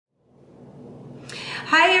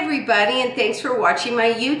Hi everybody, and thanks for watching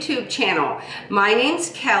my YouTube channel. My name's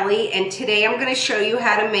Kelly, and today I'm going to show you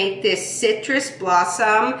how to make this citrus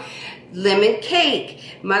blossom lemon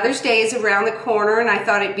cake. Mother's Day is around the corner, and I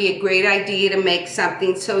thought it'd be a great idea to make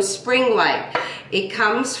something so spring-like. It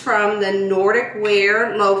comes from the Nordic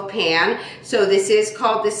Ware loaf pan, so this is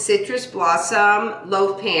called the citrus blossom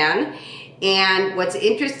loaf pan. And what's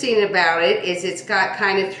interesting about it is it's got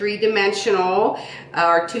kind of three-dimensional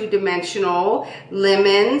or two-dimensional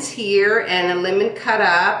lemons here and a lemon cut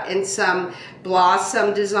up and some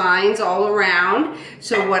blossom designs all around.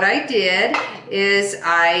 So what I did is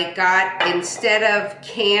I got, instead of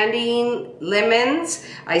candying lemons,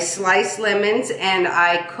 I sliced lemons and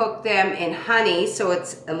I cooked them in honey so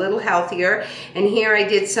it's a little healthier. And here I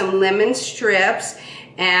did some lemon strips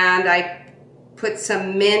and I put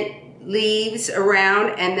some mint leaves around,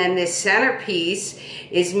 and then this centerpiece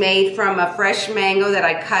is made from a fresh mango that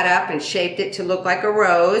I cut up and shaped it to look like a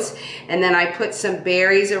rose, and then I put some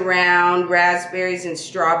berries around, raspberries and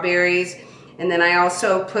strawberries, and then I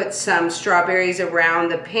also put some strawberries around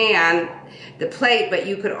the pan, the plate, but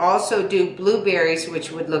you could also do blueberries,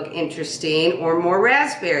 which would look interesting, or more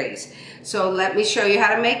raspberries. So let me show you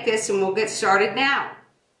how to make this and we'll get started now.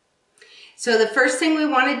 So the first thing we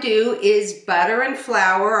want to do is butter and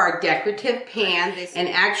flour our decorative pan. And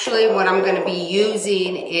actually what I'm going to be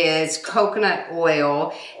using is coconut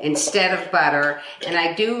oil instead of butter. And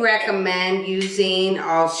I do recommend using,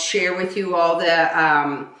 I'll share with you all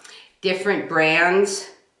the different brands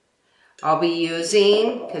I'll be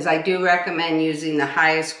using, because I do recommend using the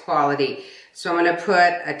highest quality. So I'm going to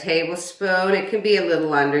put a tablespoon. It can be a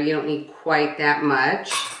little under. You don't need quite that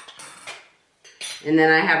much. And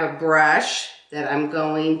then I have a brush that I'm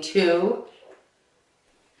going to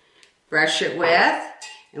brush it with,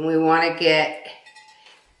 and we want to get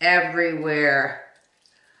everywhere.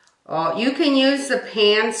 Oh, you can use the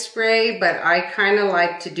pan spray, but I kind of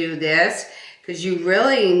like to do this because you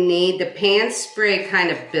really need, the pan spray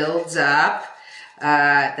kind of builds up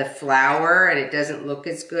the flour and it doesn't look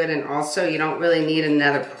as good, and also you don't really need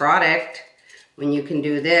another product when you can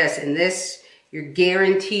do this. And this, you're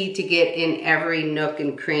guaranteed to get in every nook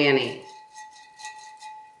and cranny.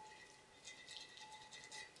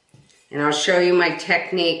 And I'll show you my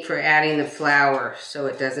technique for adding the flour so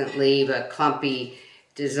it doesn't leave a clumpy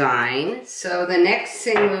design. So the next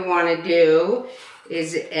thing we want to do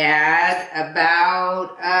is add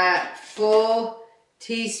about a full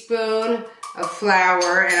teaspoon of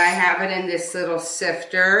flour, and I have it in this little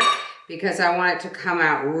sifter because I want it to come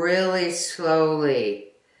out really slowly.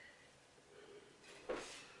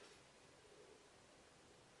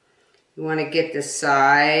 You want to get the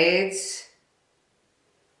sides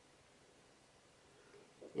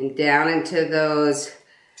and down into those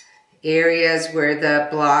areas where the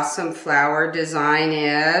blossom flower design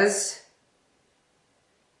is.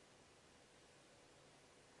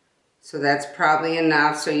 So that's probably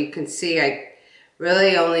enough. So you can see I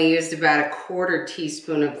really only used about a quarter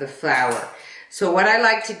teaspoon of the flour. So what I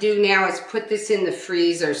like to do now is put this in the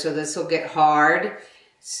freezer so this will get hard.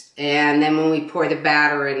 And then when we pour the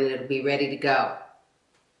batter in, it'll be ready to go.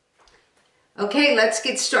 Okay, let's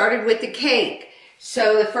get started with the cake.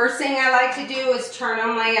 So the first thing I like to do is turn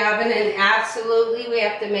on my oven, and absolutely we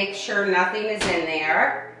have to make sure nothing is in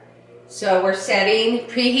there. So we're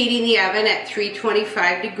preheating the oven at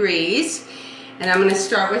 325 degrees. And I'm going to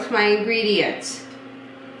start with my ingredients.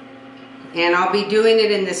 And I'll be doing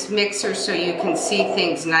it in this mixer so you can see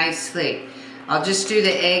things nicely. I'll just do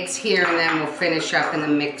the eggs here and then we'll finish up in the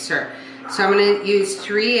mixer. So I'm going to use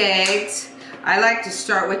 3 eggs. I like to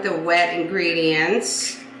start with the wet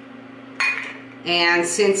ingredients. And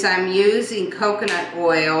since I'm using coconut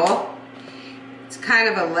oil, it's kind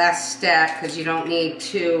of a less step because you don't need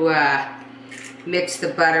to mix the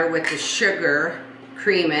butter with the sugar,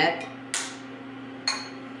 cream it.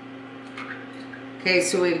 Okay,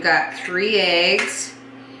 so we've got 3 eggs.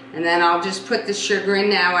 And then I'll just put the sugar in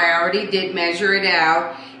now. I already did measure it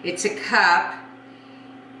out. It's a cup.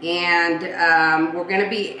 And we're going to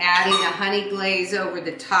be adding a honey glaze over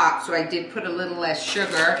the top. So I did put a little less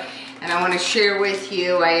sugar. And I want to share with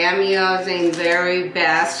you, I am using Very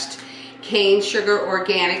Best cane sugar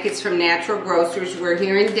organic. It's from Natural Grocers. We're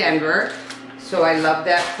here in Denver. So I love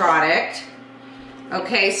that product.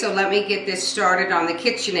 Okay, so let me get this started on the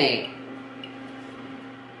KitchenAid.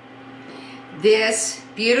 This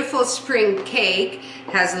beautiful spring cake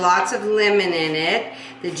has lots of lemon in it,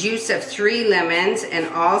 the juice of 3 lemons, and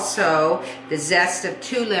also the zest of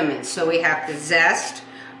 2 lemons. So we have to zest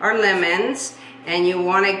our lemons, and you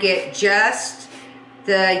want to get just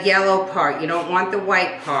the yellow part. You don't want the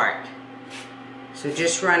white part. So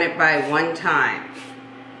just run it by one time.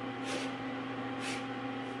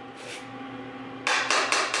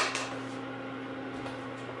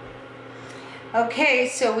 Okay,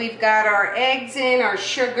 so we've got our eggs in, our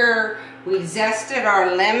sugar, we've zested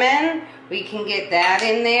our lemon. We can get that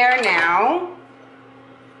in there now.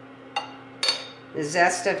 The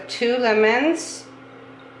zest of 2 lemons.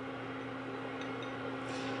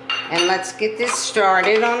 And let's get this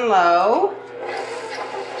started on low.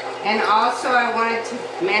 And also I wanted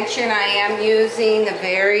to mention I am using the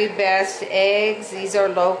Very Best eggs. These are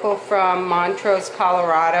local from Montrose,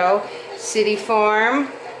 Colorado, City Farm.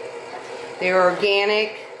 They're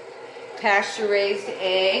organic, pasture-raised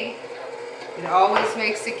egg. It always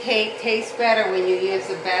makes the cake taste better when you use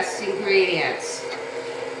the best ingredients.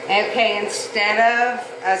 Okay, instead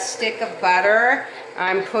of a stick of butter,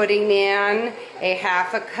 I'm putting in a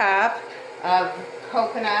 1/2 cup of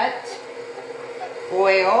coconut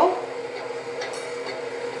oil.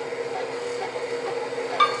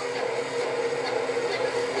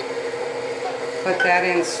 Put that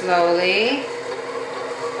in slowly.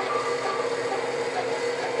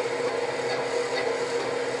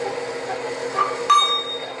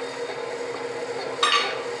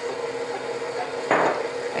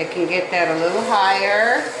 I can get that a little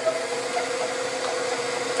higher.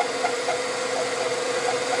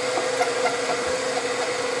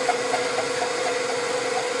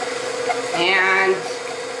 And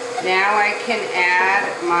now I can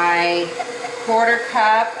add my 1/4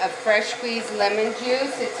 cup of fresh squeezed lemon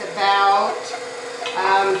juice. It's about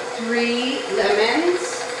 3 lemons.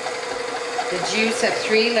 The juice of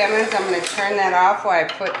 3 lemons. I'm going to turn that off while I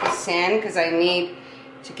put this in because I need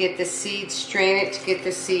to get the seeds, strain it to get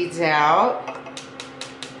the seeds out.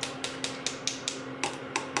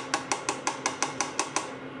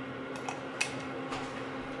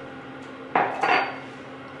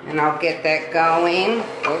 And I'll get that going.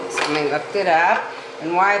 Oops, let me lift it up.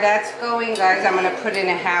 And while that's going, guys, I'm going to put in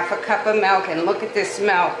a 1/2 cup of milk. And look at this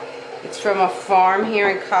milk. It's from a farm here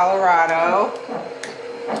in Colorado.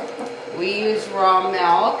 We use raw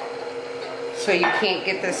milk. So you can't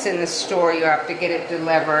get this in the store, you have to get it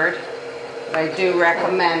delivered. But I do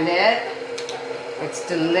recommend it. It's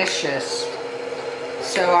delicious.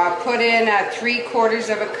 So I'll put in 3/4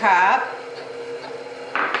 of a cup.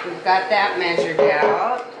 We've got that measured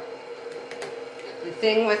out. The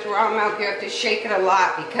thing with raw milk, you have to shake it a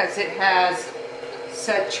lot because it has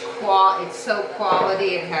such it's so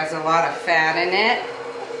quality, it has a lot of fat in it.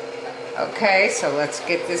 Okay, so let's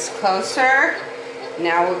get this closer.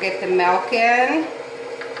 Now we'll get the milk in.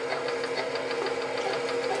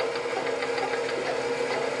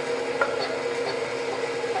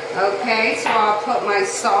 Okay, so I'll put my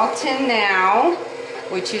salt in now,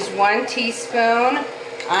 which is 1 teaspoon.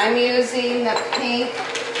 I'm using the pink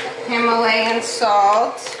Himalayan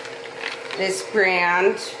salt, this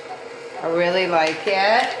brand. I really like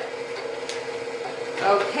it.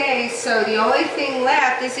 Okay, so the only thing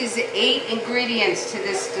left, this is 8 ingredients to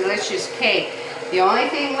this delicious cake. The only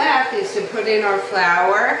thing left is to put in our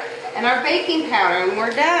flour and our baking powder, and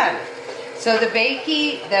we're done. So the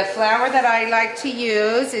flour that I like to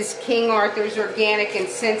use is King Arthur's Organic, and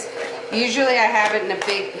since usually I have it in a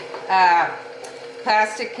big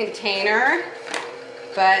plastic container,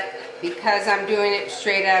 but because I'm doing it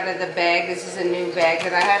straight out of the bag, this is a new bag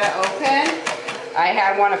that I had to open.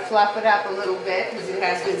 I want to fluff it up a little bit because it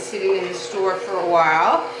has been sitting in the store for a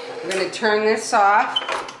while. We're going to turn this off.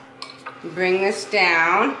 Bring this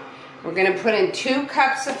down. We're going to put in 2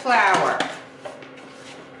 cups of flour.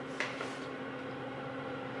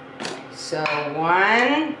 So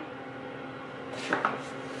 1.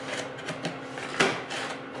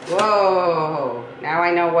 Whoa. Now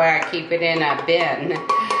I know why I keep it in a bin.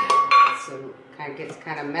 So it kind of gets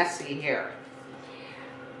kind of messy here.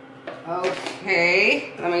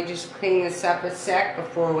 Okay. Let me just clean this up a sec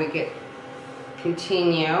before we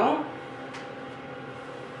continue.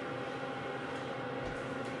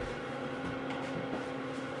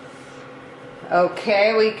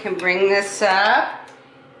 Okay, we can bring this up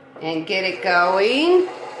and get it going.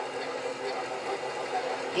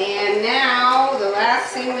 And now the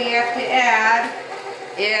last thing we have to add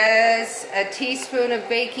is a teaspoon of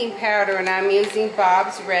baking powder, and I'm using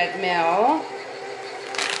Bob's Red Mill.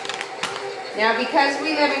 Now because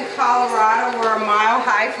we live in Colorado, we're a mile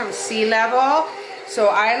high from sea level, so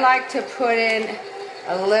I like to put in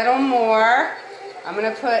a little more. I'm going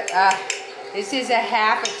to put this is a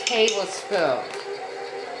 1/2 tablespoon.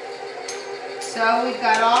 So we've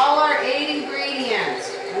got all our 8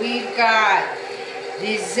 ingredients. We've got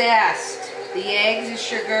the zest, the eggs, the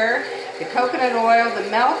sugar, the coconut oil, the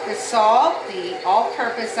milk, the salt, the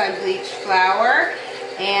all-purpose unbleached flour,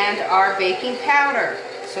 and our baking powder.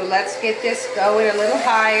 So let's get this going a little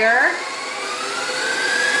higher.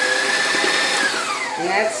 And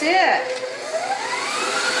that's it.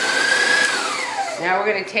 Now we're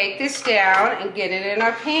going to take this down and get it in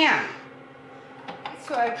our pan.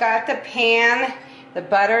 So I've got the pan, the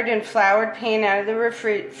buttered and floured pan out of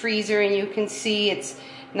the freezer, and you can see it's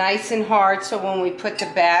nice and hard, so when we put the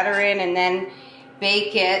batter in and then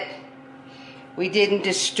bake it, we didn't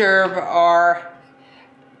disturb our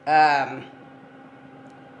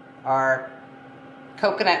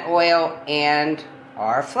coconut oil and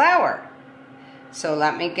our flour. So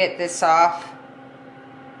let me get this off.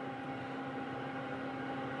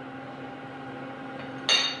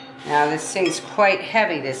 Now this thing's quite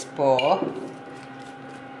heavy, this bowl.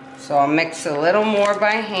 So I'll mix a little more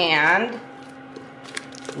by hand.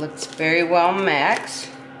 Looks very well mixed.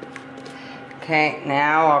 Okay,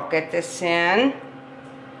 now I'll get this in.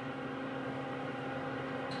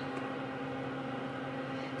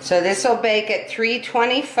 So this will bake at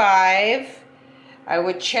 325. I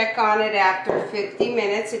would check on it after 50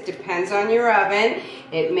 minutes. It depends on your oven.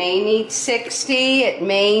 It may need 60, it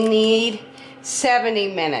may need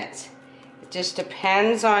 70 minutes. It just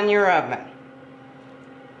depends on your oven.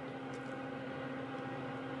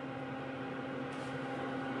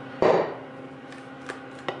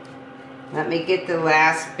 Let me get the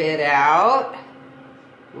last bit out.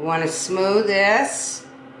 We want to smooth this.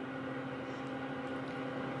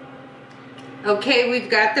 Okay, we've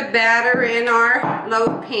got the batter in our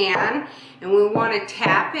loaf pan, and we want to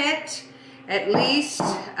tap it at least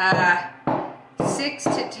 6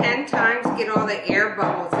 to 10 times, get all the air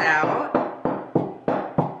bubbles out.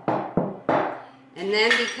 And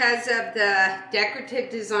then because of the decorative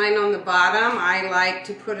design on the bottom, I like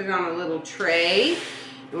to put it on a little tray.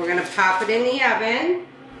 And we're going to pop it in the oven.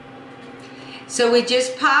 So we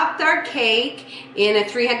just popped our cake in a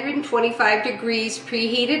 325 degrees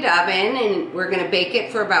preheated oven, and we're going to bake it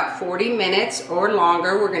for about 40 minutes or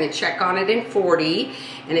longer. We're going to check on it in 40,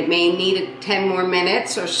 and it may need 10 more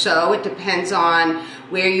minutes or so. It depends on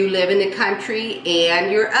where you live in the country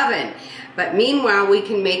and your oven. But meanwhile, we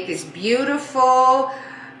can make this beautiful,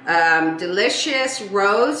 delicious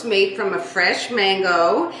rose made from a fresh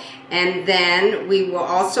mango. And then we will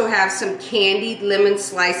also have some candied lemon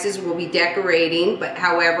slices we'll be decorating, but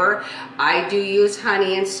however, I do use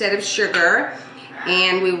honey instead of sugar.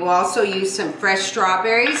 And we will also use some fresh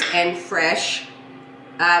strawberries and fresh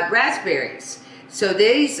raspberries. So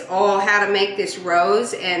these all, how to make this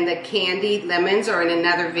rose and the candied lemons, are in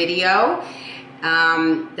another video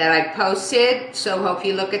that I posted, so hope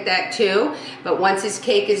you look at that too. But once this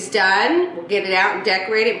cake is done, we'll get it out and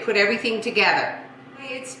decorate it and put everything together.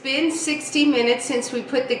 It's been 60 minutes since we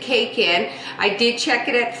put the cake in. I did check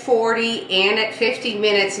it at 40 and at 50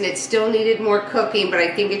 minutes, and it still needed more cooking, but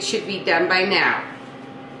I think it should be done by now.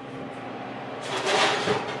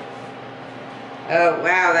 Oh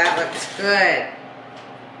wow, that looks good.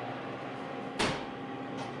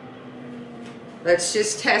 Let's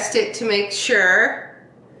just test it to make sure.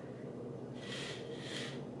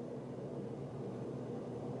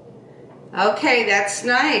 Okay, that's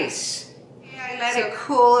nice. I let it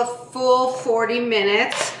cool a full 40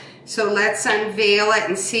 minutes, so let's unveil it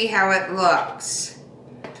and see how it looks.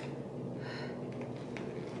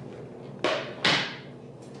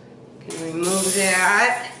 Can remove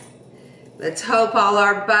that. Let's hope all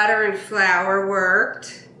our butter and flour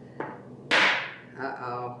worked.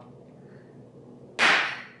 Uh-oh.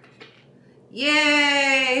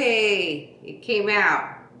 Yay! It came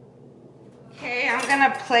out. Okay, I'm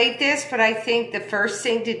gonna plate this, but I think the first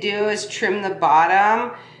thing to do is trim the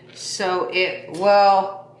bottom so it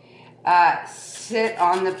will sit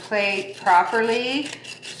on the plate properly.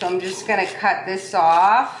 So I'm just gonna cut this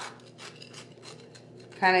off.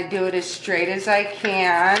 Kind of do it as straight as I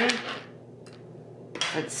can.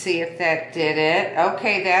 Let's see if that did it.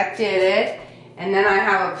 Okay, that did it. And then I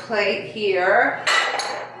have a plate here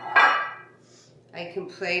I can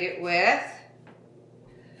plate it with.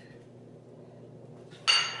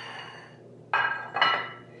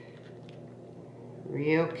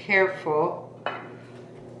 Real careful.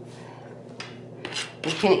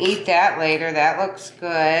 We can eat that later. That looks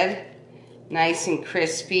good. Nice and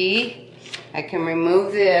crispy. I can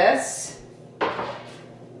remove this.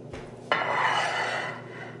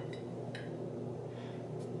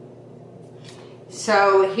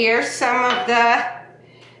 So here's some of the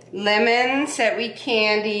lemons that we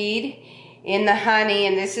candied in the honey,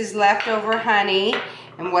 and this is leftover honey.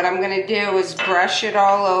 And what I'm going to do is brush it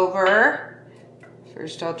all over.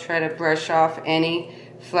 First I'll try to brush off any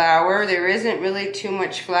flour. There isn't really too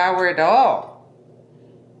much flour at all.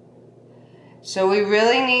 So we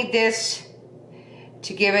really need this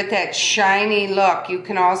to give it that shiny look. You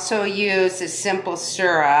can also use a simple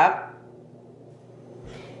syrup.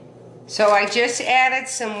 So I just added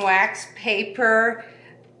some wax paper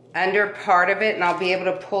under part of it, and I'll be able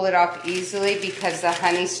to pull it off easily because the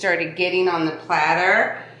honey started getting on the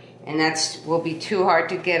platter, and that will be too hard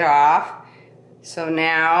to get off. So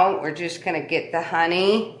now we're just going to get the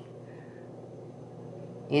honey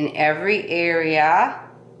in every area.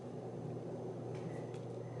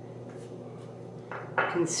 You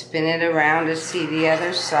can spin it around to see the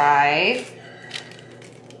other side.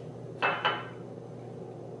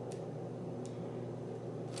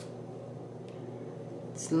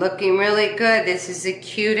 It's looking really good. This is the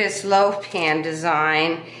cutest loaf pan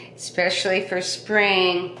design, especially for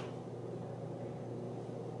spring.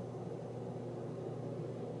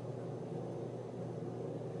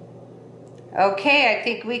 Okay, I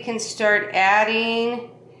think we can start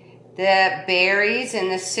adding the berries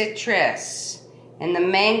and the citrus and the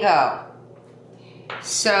mango.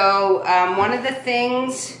 So one of the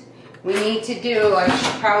things we need to do, I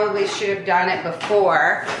probably should have done it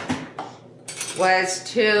before, was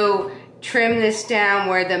to trim this down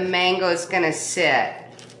where the mango is going to sit.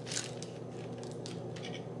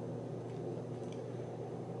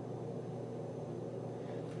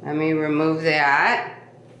 Let me remove that.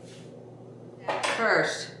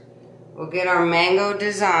 First, we'll get our mango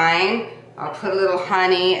design. I'll put a little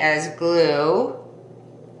honey as glue.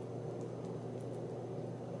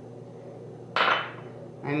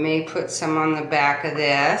 I may put some on the back of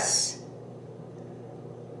this.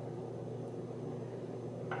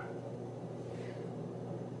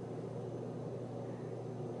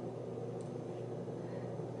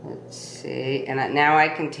 Let's see, and now I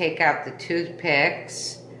can take out the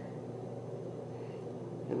toothpicks.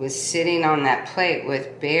 It was sitting on that plate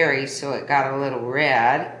with berries, so it got a little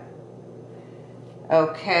red.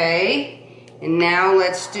 Okay, and now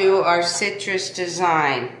let's do our citrus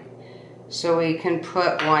design. So we can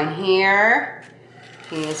put one here.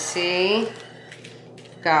 Can you see?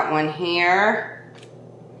 Got one here.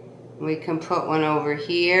 We can put one over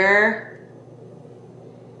here.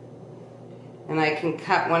 And I can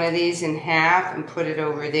cut one of these in half and put it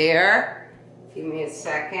over there. Give me a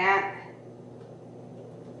second.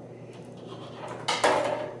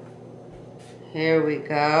 Here we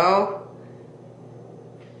go.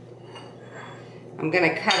 I'm going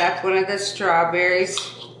to cut up one of the strawberries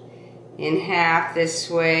in half this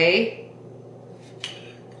way.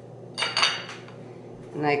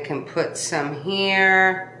 And I can put some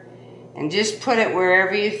here. And just put it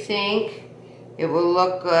wherever you think it will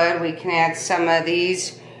look good. We can add some of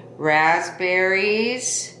these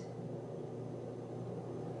raspberries.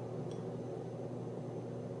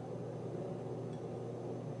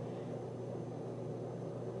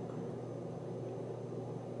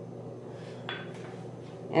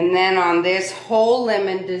 And then on this whole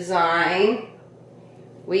lemon design,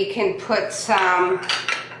 we can put some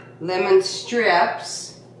lemon strips.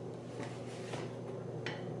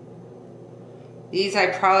 These I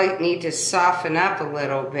probably need to soften up a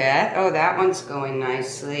little bit. Oh, that one's going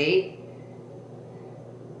nicely.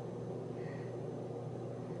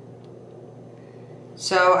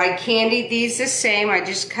 So I candied these the same. I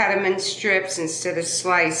just cut them in strips instead of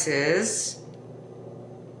slices.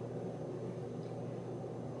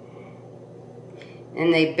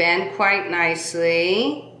 And they bend quite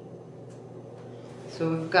nicely. So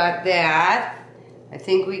we've got that. I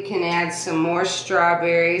think we can add some more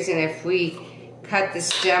strawberries, and if we cut the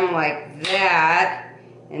stem like that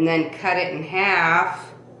and then cut it in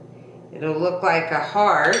half, it'll look like a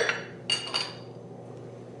heart.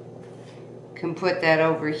 Can put that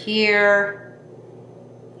over here.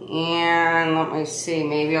 And let me see,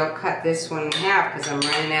 maybe I'll cut this one in half because I'm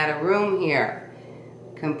running out of room here.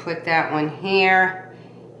 Can put that one here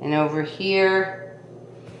and over here.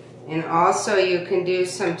 And also you can do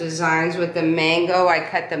some designs with the mango. I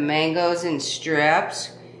cut the mangoes in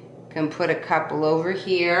strips. Can put a couple over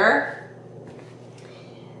here.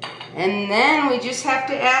 And then we just have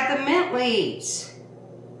to add the mint leaves.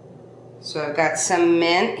 So I've got some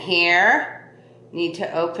mint here. Need to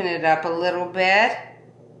open it up a little bit.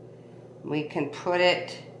 We can put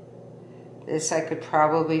it, this I could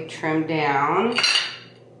probably trim down.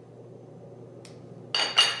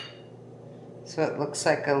 So it looks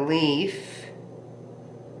like a leaf.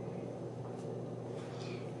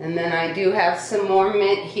 And then I do have some more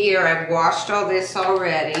mint here. I've washed all this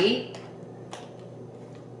already.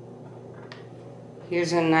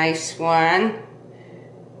 Here's a nice one.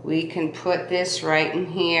 We can put this right in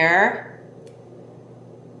here.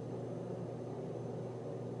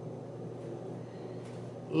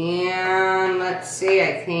 And let's see,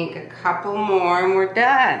 I think a couple more and we're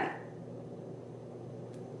done.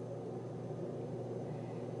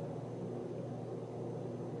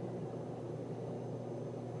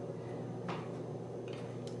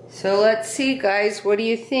 So let's see, guys, what do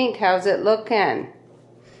you think? How's it looking?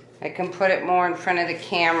 I can put it more in front of the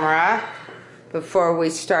camera before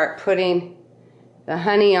we start putting the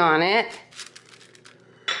honey on it.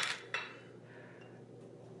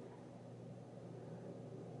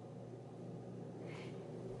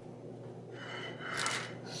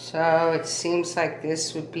 So it seems like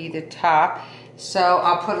this would be the top. So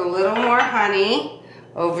I'll put a little more honey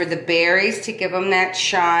over the berries to give them that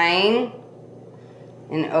shine,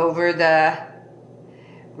 and over the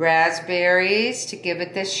raspberries to give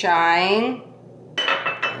it the shine.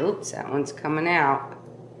 Oops, that one's coming out.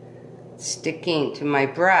 It's sticking to my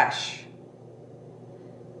brush.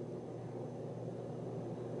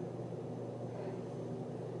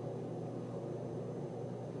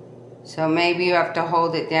 So maybe you have to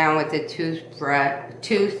hold it down with a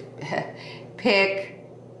toothpick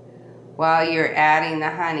while you're adding the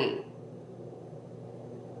honey.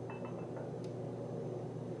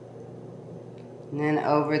 And then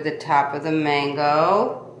over the top of the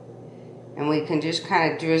mango. And we can just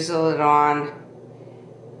kind of drizzle it on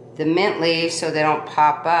the mint leaves so they don't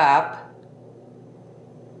pop up.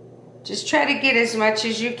 Just try to get as much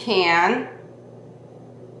as you can.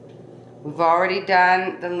 We've already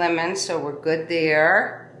done the lemon, so we're good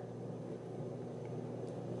there.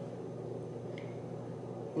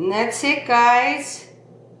 And that's it, guys.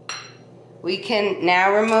 We can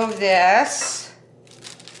now remove this.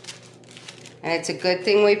 And it's a good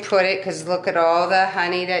thing we put it, because look at all the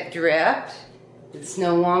honey that dripped. It's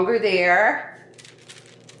no longer there.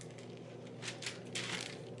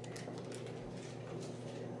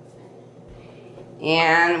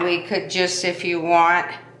 And we could just, if you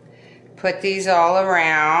want, put these all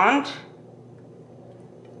around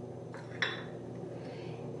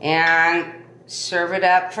and serve it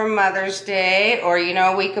up for Mother's Day. Or, you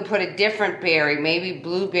know, we could put a different berry. Maybe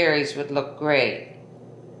blueberries would look great.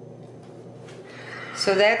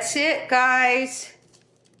 So that's it, guys.